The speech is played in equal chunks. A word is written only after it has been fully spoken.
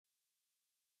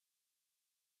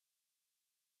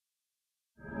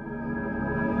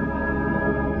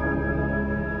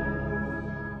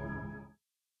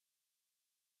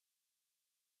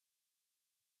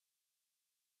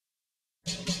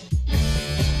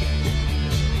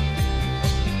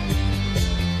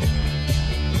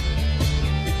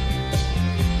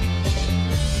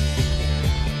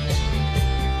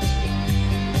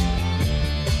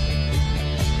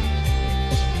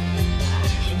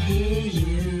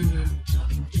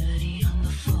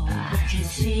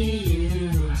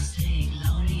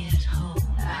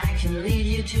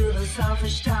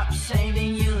selfish top,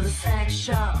 saving you the sex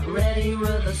shop. Ready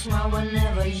with a smile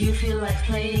whenever you feel like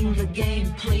playing the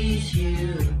game. Please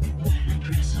you. When I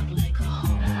dress up like a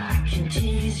hoe, I can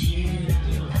tease you.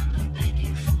 You'll end up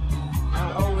begging for more.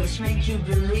 I'll always make you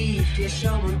believe your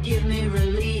show will give me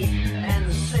relief. And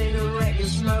the cigarette you're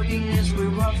smoking is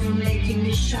reward for making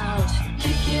me shout.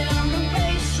 Kick it on the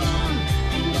bass drum,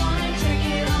 I'm gonna kick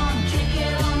it on. Kick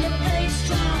it on the bass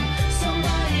drum.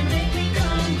 Somebody make me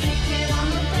come. Kick it on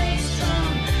the bass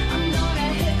drum. I'm gonna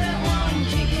hit that one.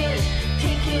 Kick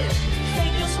it,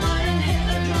 fake your smile and hit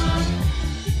the drum.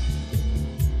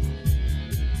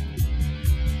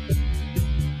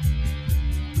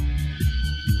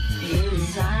 You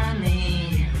desire me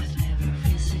with every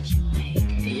visit you make.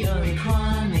 You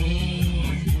require me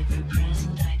with every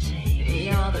present I take.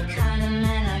 You're the kind of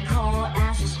man I call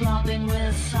asses flopping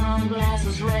with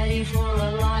sunglasses, ready for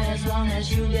a lie as long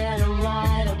as you get a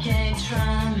ride. Okay,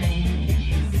 try me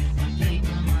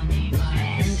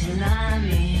and deny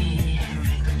me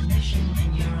recognition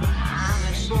in your eyes. I'm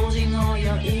exposing all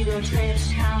your ego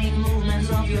trips, counting movements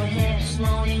of your hips,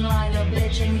 moaning like a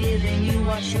bitch and giving you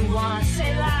what you want.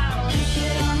 Say loud. Kick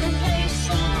it on the bass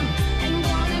drum, and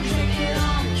gonna kick it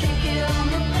on. Kick it on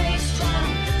the bass drum.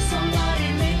 Somebody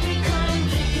make me come.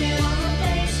 Kick it on the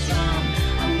bass drum.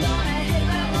 I'm gonna hit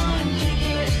that one. Kick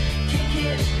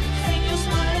it, fake your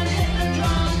smile and hit the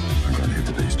drum. I'm gonna hit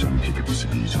the bass drum, kick it, push the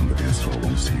beat on the dance floor.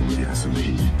 Won't see with the ass and the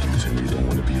heat. Please tell me you don't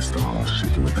wanna be a star.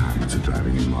 Shaking with the habits of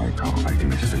driving in my car. I can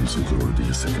make your fame so good. Be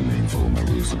a second name for my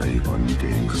rules of ape on your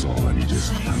game. Cause all I need is,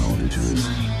 and all I need is,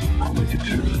 I'll make it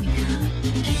true.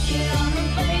 Kick it on the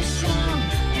bass drum,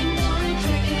 and gonna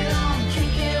kick it on.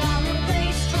 Kick it on the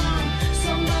bass drum.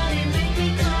 Somebody make me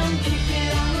come. Kick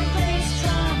it on the bass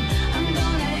drum. I'm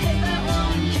gonna hit that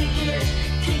one. Kick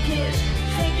it,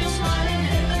 fake your smile and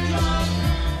hit the drum.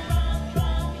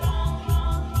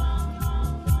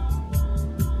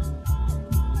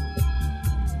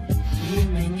 You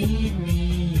may need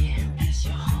me as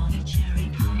your honey cherry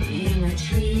pie. You may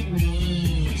treat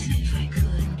me as if I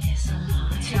couldn't kiss a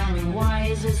lie. Tell me why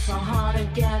is it so hard to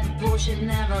get? Bullshit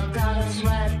never got us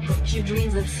wet. Put your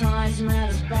dreams at size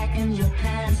matters back in your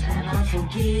pants, and I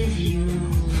forgive you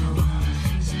for all the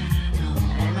things that I know,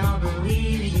 and I'll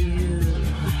believe you.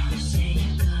 I'll say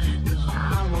you gotta go.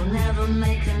 I will never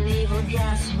make an evil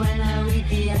guess when I read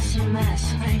the SMS.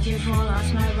 Thank you for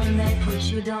last night when they put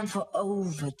you down for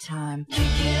overtime. Kick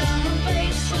it on the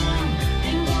bass drum,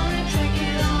 and gonna kick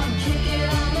it on.